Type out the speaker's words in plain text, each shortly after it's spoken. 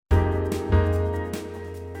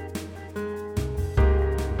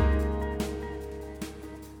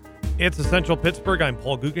It's Essential Pittsburgh. I'm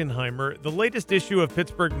Paul Guggenheimer. The latest issue of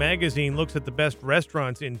Pittsburgh Magazine looks at the best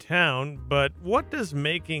restaurants in town, but what does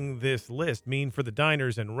making this list mean for the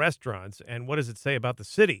diners and restaurants, and what does it say about the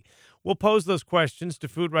city? We'll pose those questions to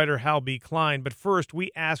food writer Hal B. Klein, but first we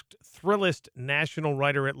asked Thrillist national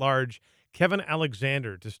writer-at-large Kevin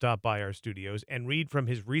Alexander to stop by our studios and read from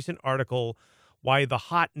his recent article, Why the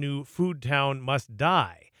Hot New Food Town Must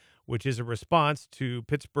Die, which is a response to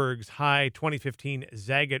Pittsburgh's high 2015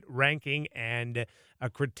 Zagat ranking and a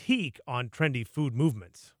critique on trendy food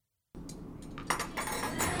movements.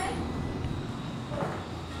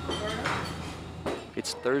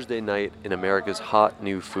 It's Thursday night in America's hot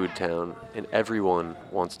new food town, and everyone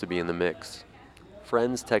wants to be in the mix.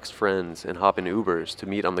 Friends text friends and hop in Ubers to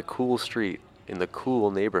meet on the cool street in the cool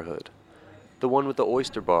neighborhood. The one with the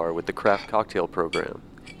oyster bar with the craft cocktail program,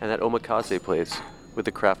 and that omakase place with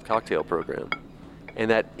the craft cocktail program, and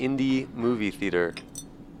that indie movie theater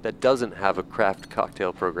that doesn't have a craft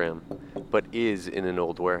cocktail program, but is in an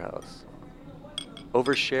old warehouse.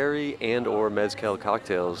 Over sherry and or mezcal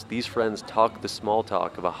cocktails, these friends talk the small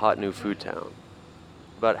talk of a hot new food town,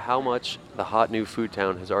 about how much the hot new food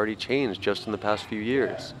town has already changed just in the past few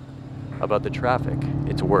years, about the traffic,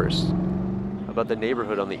 it's worse, about the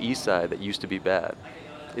neighborhood on the east side that used to be bad,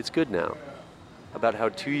 it's good now, about how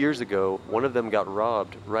 2 years ago, one of them got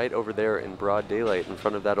robbed right over there in broad daylight in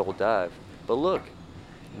front of that old dive. But look,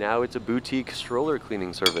 now it's a boutique stroller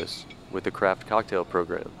cleaning service with the craft cocktail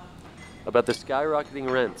program. About the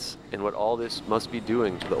skyrocketing rents and what all this must be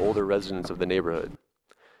doing to the older residents of the neighborhood.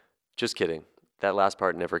 Just kidding, that last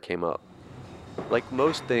part never came up. Like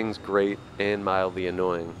most things great and mildly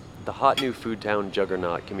annoying, the hot new food town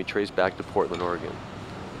juggernaut can be traced back to Portland, Oregon.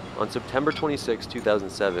 On September 26,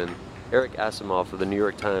 2007, Eric Asimov of the New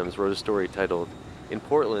York Times wrote a story titled, In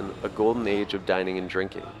Portland, a Golden Age of Dining and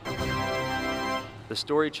Drinking. The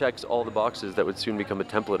story checks all the boxes that would soon become a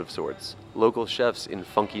template of sorts. Local chefs in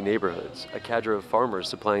funky neighborhoods, a cadre of farmers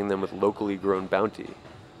supplying them with locally grown bounty,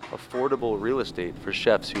 affordable real estate for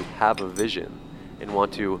chefs who have a vision and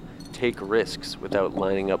want to take risks without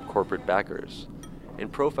lining up corporate backers,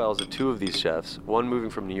 and profiles of two of these chefs, one moving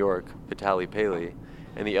from New York, Vitaly Paley,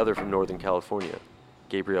 and the other from Northern California,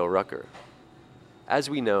 Gabriel Rucker. As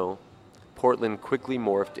we know, Portland quickly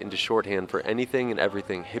morphed into shorthand for anything and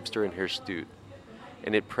everything hipster and hirsute,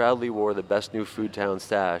 and it proudly wore the best new food town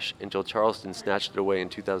stash until Charleston snatched it away in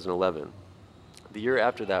 2011. The year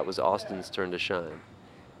after that was Austin's turn to shine.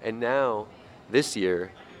 And now, this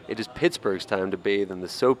year, it is Pittsburgh's time to bathe in the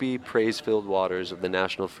soapy, praise-filled waters of the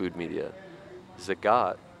national food media.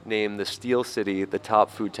 Zagat named the Steel City the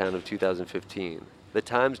top food town of 2015. The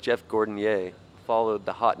Times' Jeff Gordonier followed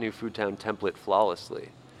the hot new food town template flawlessly,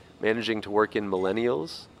 managing to work in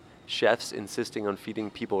millennials, chefs insisting on feeding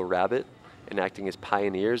people rabbit and acting as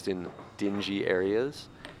pioneers in dingy areas,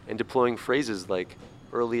 and deploying phrases like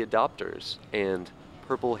early adopters and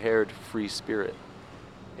purple-haired free spirit.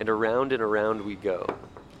 And around we go.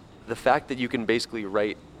 The fact that you can basically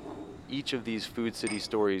write each of these food city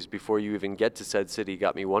stories before you even get to said city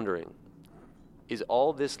got me wondering, is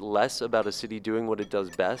all this less about a city doing what it does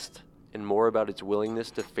best and more about its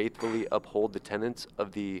willingness to faithfully uphold the tenets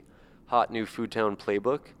of the hot new food town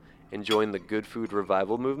playbook and join the good food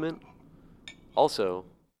revival movement? Also,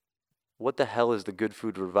 what the hell is the good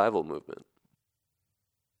food revival movement?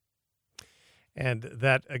 And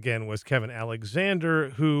that, again, was Kevin Alexander,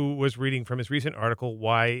 who was reading from his recent article,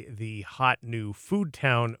 Why the Hot New Food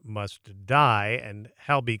Town Must Die. And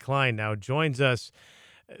Hal B. Klein now joins us.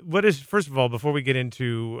 First of all, before we get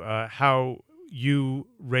into how you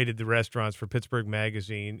rated the restaurants for Pittsburgh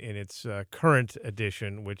Magazine in its current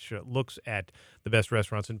edition, which looks at the best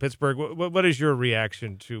restaurants in Pittsburgh, what is your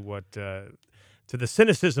reaction to to the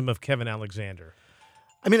cynicism of Kevin Alexander?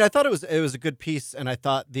 I mean, I thought it was a good piece, and I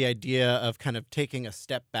thought the idea of kind of taking a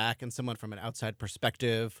step back and someone from an outside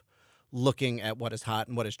perspective looking at what is hot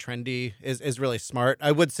and what is trendy is really smart.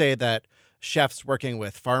 I would say that chefs working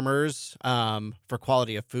with farmers for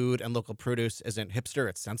quality of food and local produce isn't hipster,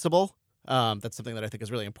 it's sensible. That's something that I think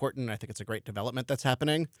is really important. I think it's a great development that's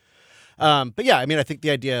happening. But yeah, I mean, I think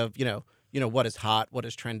the idea of, what is hot, what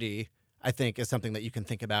is trendy, I think is something that you can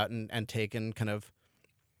think about and take and kind of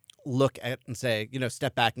look at and say,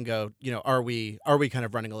 step back and go, are we kind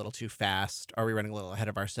of running a little too fast? Are we running a little ahead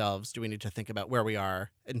of ourselves? Do we need to think about where we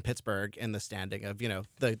are in Pittsburgh in the standing of,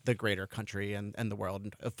 the greater country and the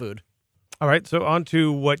world of food? All right, so on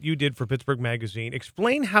to what you did for Pittsburgh Magazine.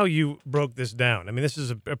 Explain how you broke this down. I mean, this is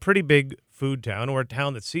a pretty big food town, or a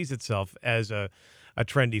town that sees itself as a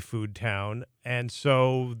trendy food town. And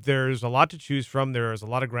so there's a lot to choose from. There's a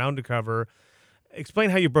lot of ground to cover. Explain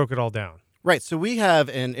how you broke it all down. Right. So we have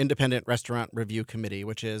an independent restaurant review committee,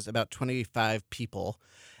 which is about 25 people,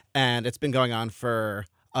 and it's been going on for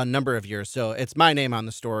a number of years. So it's my name on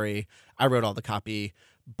the story. I wrote all the copy,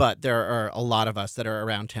 but there are a lot of us that are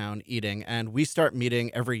around town eating, and we start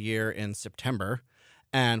meeting every year in September,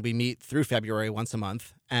 and we meet through February once a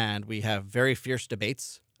month, and we have very fierce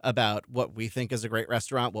debates about what we think is a great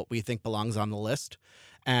restaurant, what we think belongs on the list.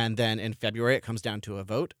 And then in February, it comes down to a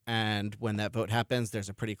vote. And when that vote happens, there's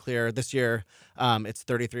a pretty clear, this year, it's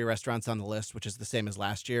 33 restaurants on the list, which is the same as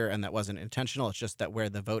last year. And that wasn't intentional. It's just that where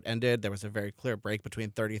the vote ended, there was a very clear break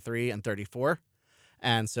between 33 and 34.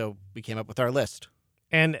 And so we came up with our list.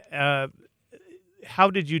 And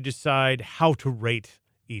how did you decide how to rate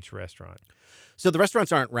each restaurant? So the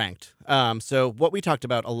restaurants aren't ranked. So what we talked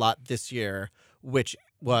about a lot this year, which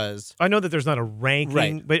was... I know that there's not a ranking,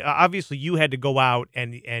 Right. but obviously you had to go out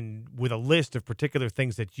and with a list of particular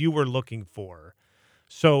things that you were looking for.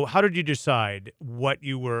 So how did you decide what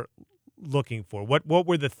you were looking for? What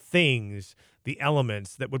were the things, the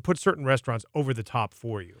elements that would put certain restaurants over the top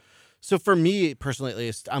for you? So for me personally, at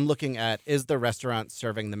least, I'm looking at, is the restaurant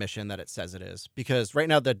serving the mission that it says it is? Because right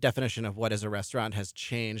now the definition of what is a restaurant has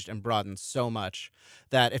changed and broadened so much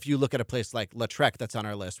that if you look at a place like La Trek that's on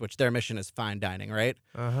our list, which their mission is fine dining, right?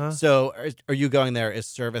 Uh-huh. So are you going there? Is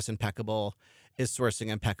service impeccable? Is sourcing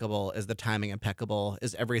impeccable? Is the timing impeccable?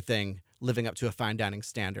 Is everything living up to a fine dining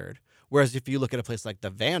standard? Whereas if you look at a place like the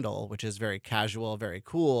Vandal, which is very casual, very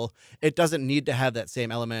cool, it doesn't need to have that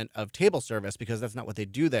same element of table service because that's not what they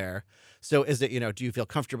do there. So is it, do you feel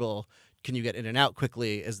comfortable? Can you get in and out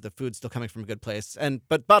quickly? Is the food still coming from a good place?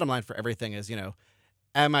 But bottom line for everything is,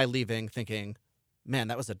 am I leaving thinking, man,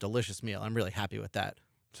 that was a delicious meal. I'm really happy with that.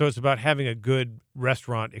 So it's about having a good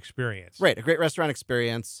restaurant experience. Right. A great restaurant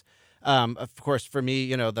experience. Of course, for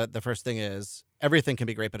me, the first thing is everything can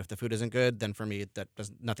be great, but if the food isn't good, then for me,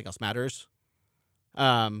 nothing else matters.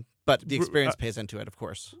 But the experience pays into it, of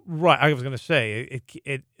course. Right. I was going to say,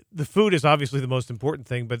 the food is obviously the most important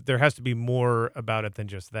thing, but there has to be more about it than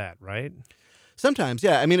just that, right? Sometimes,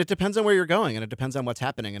 yeah. I mean, it depends on where you're going, and it depends on what's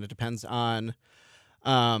happening, and it depends on,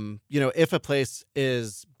 if a place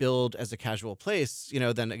is billed as a casual place,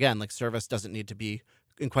 then again, like service doesn't need to be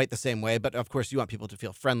in quite the same way. But of course, you want people to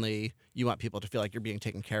feel friendly. You want people to feel like you're being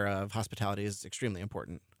taken care of. Hospitality is extremely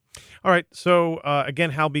important. All right. So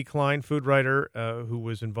again, Hal B. Klein, food writer, who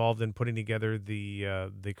was involved in putting together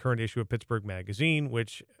the current issue of Pittsburgh Magazine,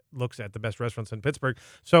 which looks at the best restaurants in Pittsburgh.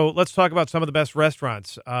 So let's talk about some of the best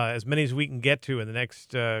restaurants, as many as we can get to in the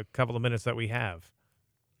next couple of minutes that we have.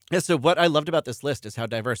 Yeah, so what I loved about this list is how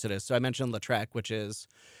diverse it is. So I mentioned La Trek, which is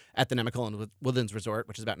at the Nemacolin and Woodlands Resort,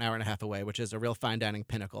 which is about an hour and a half away, which is a real fine dining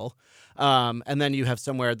pinnacle. And then you have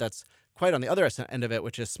somewhere that's quite on the other end of it,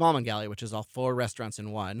 which is Smallman Galley, which is all 4 restaurants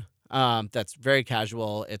in one. That's very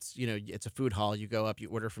casual. It's, it's a food hall. You go up, you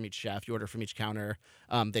order from each chef, you order from each counter.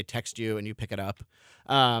 They text you and you pick it up.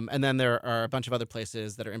 And then there are a bunch of other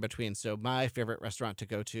places that are in between. So my favorite restaurant to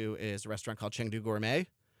go to is a restaurant called Chengdu Gourmet,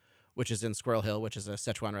 which is in Squirrel Hill, which is a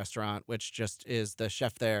Sichuan restaurant, which just is the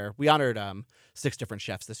chef there. We honored 6 different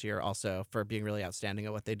chefs this year also for being really outstanding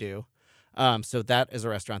at what they do. So that is a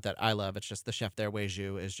restaurant that I love. It's just the chef there, Wei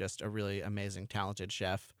Zhu, is just a really amazing, talented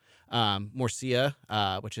chef. Morcia,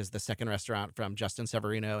 which is the second restaurant from Justin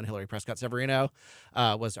Severino and Hillary Prescott Severino,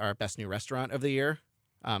 was our best new restaurant of the year.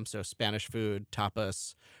 So Spanish food,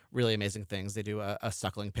 tapas, really amazing things. They do a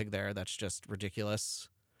suckling pig there that's just ridiculous.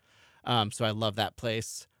 So I love that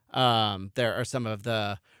place. There are some of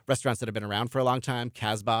the restaurants that have been around for a long time.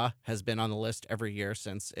 Casbah has been on the list every year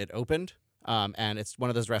since it opened. And it's one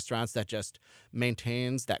of those restaurants that just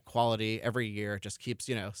maintains that quality every year, just keeps,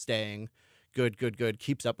 staying good,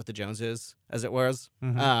 keeps up with the Joneses, as it was.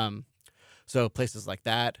 Mm-hmm. So places like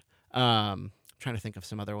that. Trying to think of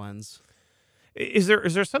some other ones. Is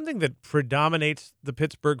there something that predominates the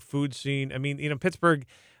Pittsburgh food scene? I mean, Pittsburgh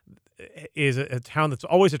is a town that's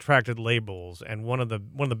always attracted labels, and one of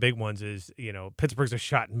the big ones is, Pittsburgh's a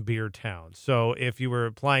shot and beer town. So if you were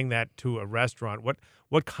applying that to a restaurant,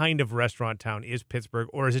 what kind of restaurant town is Pittsburgh,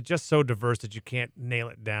 or is it just so diverse that you can't nail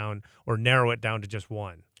it down or narrow it down to just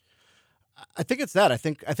one? I think it's that. I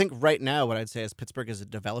think right now what I'd say is Pittsburgh is a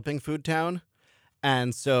developing food town.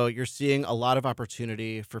 And so you're seeing a lot of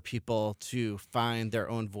opportunity for people to find their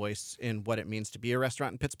own voice in what it means to be a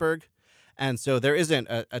restaurant in Pittsburgh. And so there isn't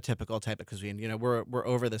a typical type of cuisine. We're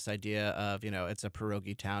over this idea of, it's a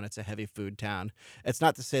pierogi town, it's a heavy food town. It's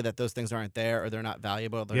not to say that those things aren't there or they're not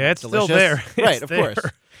valuable. They're not it's delicious. still there. Right, It's of there.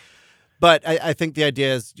 course. But I think the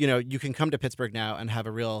idea is, you can come to Pittsburgh now and have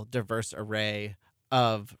a real diverse array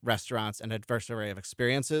of restaurants and a diverse array of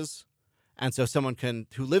experiences. And so someone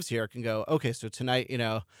who lives here can go, okay, so tonight,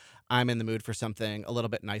 I'm in the mood for something a little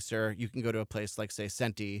bit nicer, you can go to a place like, say,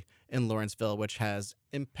 Senti in Lawrenceville, which has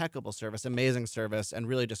impeccable service, amazing service, and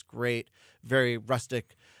really just great, very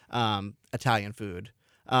rustic Italian food.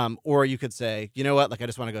 Or you could say, you know what, like I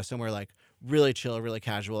just want to go somewhere like really chill, really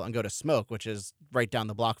casual, and go to Smoke, which is right down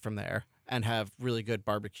the block from there, and have really good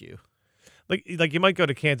barbecue. Like you might go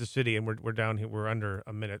to Kansas City, and we're down here. We're under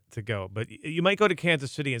a minute to go, but you might go to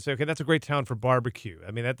Kansas City and say, okay, that's a great town for barbecue.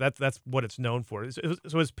 I mean, that's what it's known for.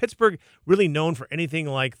 So is Pittsburgh really known for anything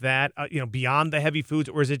like that? Beyond the heavy foods,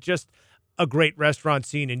 or is it just a great restaurant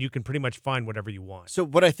scene and you can pretty much find whatever you want? So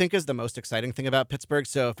what I think is the most exciting thing about Pittsburgh,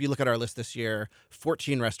 so if you look at our list this year,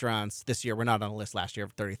 14 restaurants this year. We're not on a list last year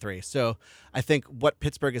of 33. So I think what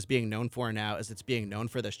Pittsburgh is being known for now is it's being known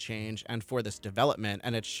for this change and for this development,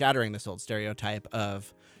 and it's shattering this old stereotype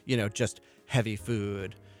of, just heavy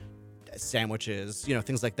food, sandwiches,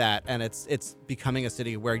 things like that. And it's becoming a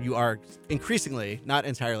city where you are increasingly, not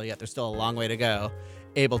entirely yet, there's still a long way to go,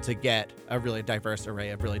 able to get a really diverse array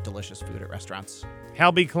of really delicious food at restaurants.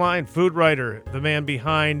 Hal B. Klein, food writer, the man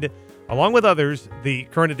behind, along with others, the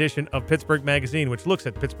current edition of Pittsburgh Magazine, which looks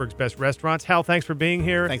at Pittsburgh's best restaurants. Hal, thanks for being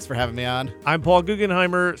here. Thanks for having me on. I'm Paul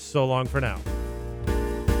Guggenheimer. So long for now.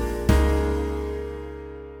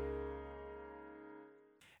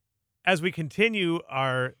 As we continue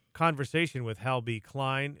our conversation with Hal B.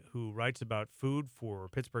 Klein, who writes about food for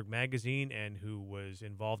Pittsburgh Magazine and who was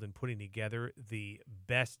involved in putting together the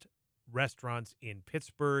best restaurants in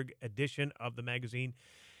Pittsburgh edition of the magazine.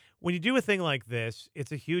 When you do a thing like this,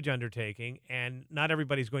 it's a huge undertaking, and not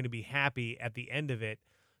everybody's going to be happy at the end of it.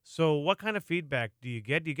 So what kind of feedback do you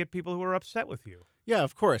get? Do you get people who are upset with you? Yeah,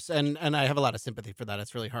 of course. And I have a lot of sympathy for that.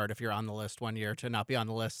 It's really hard if you're on the list one year to not be on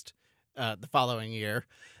the list the following year.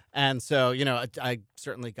 And so, I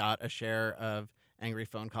certainly got a share of angry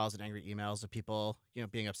phone calls and angry emails of people,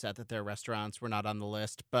 being upset that their restaurants were not on the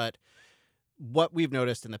list. But what we've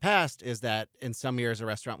noticed in the past is that in some years a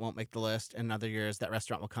restaurant won't make the list, and in other years that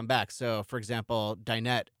restaurant will come back. So, for example,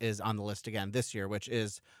 Dinette is on the list again this year, which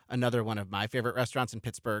is another one of my favorite restaurants in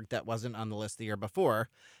Pittsburgh that wasn't on the list the year before.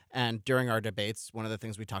 And during our debates, one of the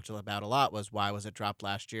things we talked about a lot was why was it dropped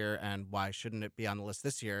last year and why shouldn't it be on the list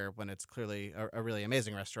this year when it's clearly a really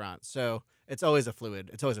amazing restaurant. So it's always a fluid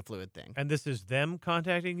thing. And this is them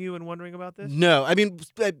contacting you and wondering about this? No, I mean,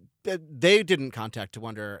 they didn't contact to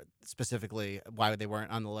wonder specifically why they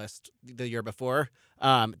weren't on the list the year before.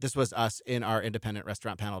 This was us in our independent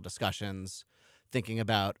restaurant panel discussions thinking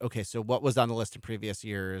about, okay, so what was on the list in previous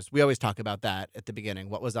years? We always talk about that at the beginning.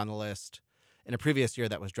 What was on the list in a previous year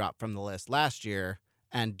that was dropped from the list last year,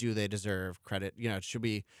 and do they deserve credit?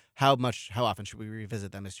 How often should we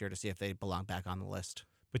revisit them this year to see if they belong back on the list?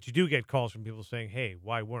 But you do get calls from people saying, hey,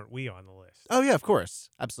 why weren't we on the list? Oh yeah, of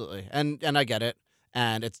course. Absolutely. And I get it.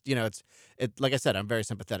 And it's like I said, I'm very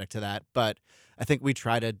sympathetic to that, but I think we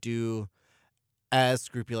try to do as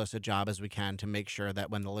scrupulous a job as we can to make sure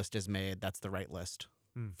that when the list is made, that's the right list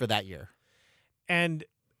for that year. And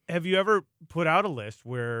have you ever put out a list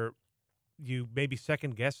where you maybe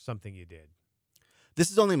second-guessed something you did? This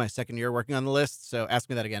is only my second year working on the list, so ask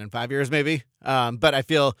me that again in 5 years maybe. But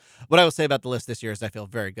what I will say about the list this year is I feel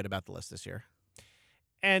very good about the list this year.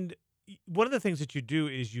 And one of the things that you do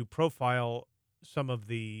is you profile some of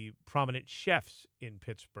the prominent chefs in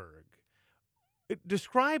Pittsburgh.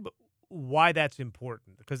 Describe why that's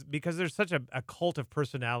important, because there's such a cult of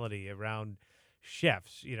personality around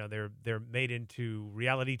chefs. They're made into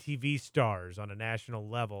reality TV stars on a national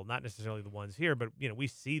level, not necessarily the ones here, but we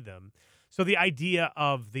see them. So the idea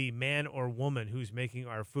of the man or woman who's making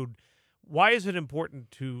our food, why is it important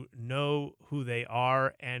to know who they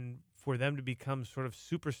are and for them to become sort of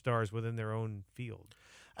superstars within their own field?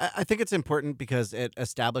 I think it's important because it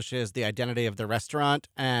establishes the identity of the restaurant,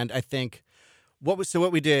 and I think what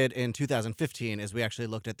we did in 2015 is we actually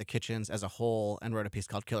looked at the kitchens as a whole and wrote a piece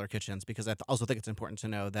called Killer Kitchens, because I also think it's important to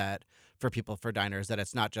know that for diners, that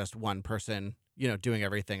it's not just one person, doing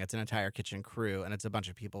everything. It's an entire kitchen crew, and it's a bunch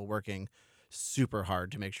of people working super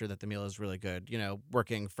hard to make sure that the meal is really good.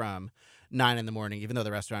 Working from 9 a.m, even though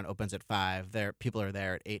the restaurant opens at 5, people are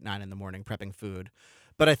there at 8, 9 a.m. prepping food.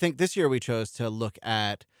 But I think this year we chose to look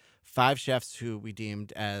at 5 chefs who we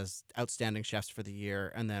deemed as outstanding chefs for the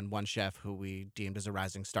year, and then 1 chef who we deemed as a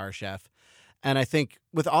rising star chef. And I think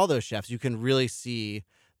with all those chefs, you can really see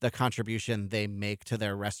the contribution they make to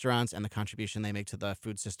their restaurants and the contribution they make to the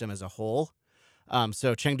food system as a whole.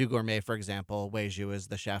 So Chengdu Gourmet, for example, Wei Zhu is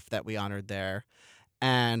the chef that we honored there.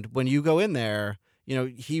 And when you go in there,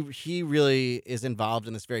 he really is involved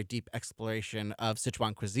in this very deep exploration of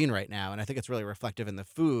Sichuan cuisine right now, and I think it's really reflective in the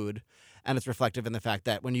food, and it's reflective in the fact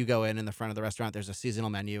that when you go in the front of the restaurant, there's a seasonal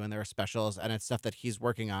menu and there are specials, and it's stuff that he's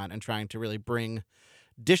working on and trying to really bring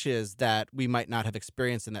dishes that we might not have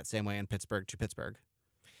experienced in that same way in Pittsburgh to Pittsburgh.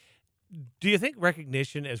 Do you think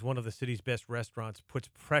recognition as one of the city's best restaurants puts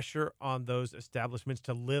pressure on those establishments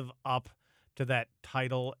to live up to that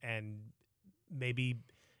title and maybe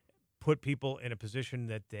put people in a position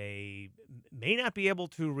that they may not be able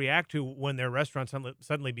to react to when their restaurant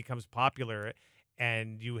suddenly becomes popular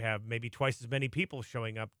and you have maybe twice as many people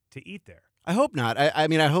showing up to eat there? I hope not. I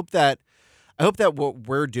mean, I hope that what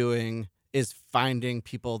we're doing is finding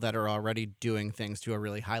people that are already doing things to a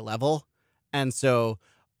really high level. And so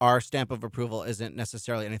our stamp of approval isn't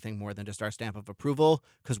necessarily anything more than just our stamp of approval,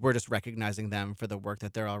 because we're just recognizing them for the work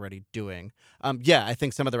that they're already doing. Yeah, I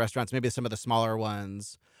think some of the restaurants, maybe some of the smaller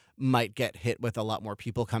ones, might get hit with a lot more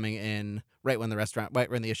people coming in right when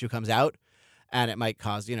the issue comes out. And it might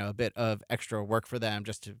cause, a bit of extra work for them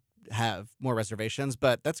just to have more reservations.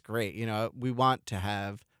 But that's great. We want to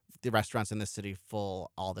have the restaurants in this city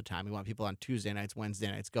full all the time. We want people on Tuesday nights,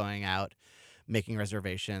 Wednesday nights going out, making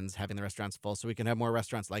reservations, having the restaurants full so we can have more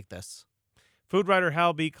restaurants like this. Food writer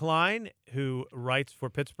Hal B. Klein, who writes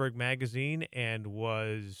for Pittsburgh Magazine and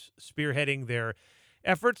was spearheading their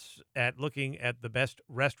efforts at looking at the best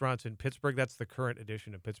restaurants in Pittsburgh. That's the current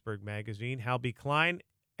edition of Pittsburgh Magazine. Hal B. Klein,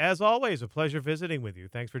 as always, a pleasure visiting with you.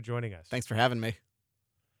 Thanks for joining us. Thanks for having me.